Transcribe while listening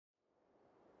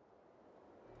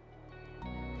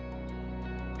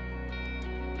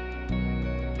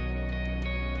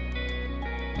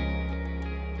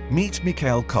Meet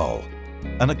Miquel Coll,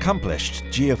 an accomplished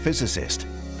geophysicist.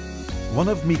 One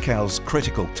of Miquel's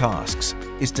critical tasks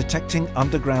is detecting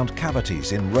underground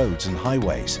cavities in roads and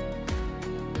highways.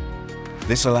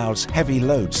 This allows heavy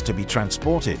loads to be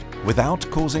transported without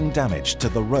causing damage to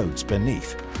the roads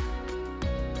beneath.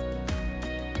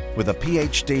 With a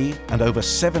PhD and over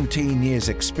 17 years'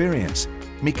 experience,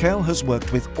 Miquel has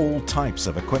worked with all types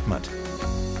of equipment.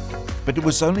 But it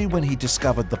was only when he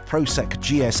discovered the ProSec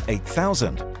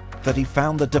GS8000 that he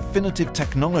found the definitive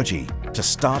technology to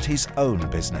start his own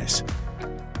business.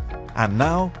 And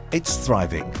now it's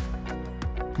thriving.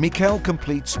 Miquel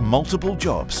completes multiple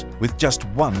jobs with just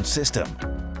one system,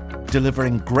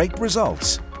 delivering great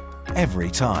results every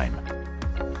time.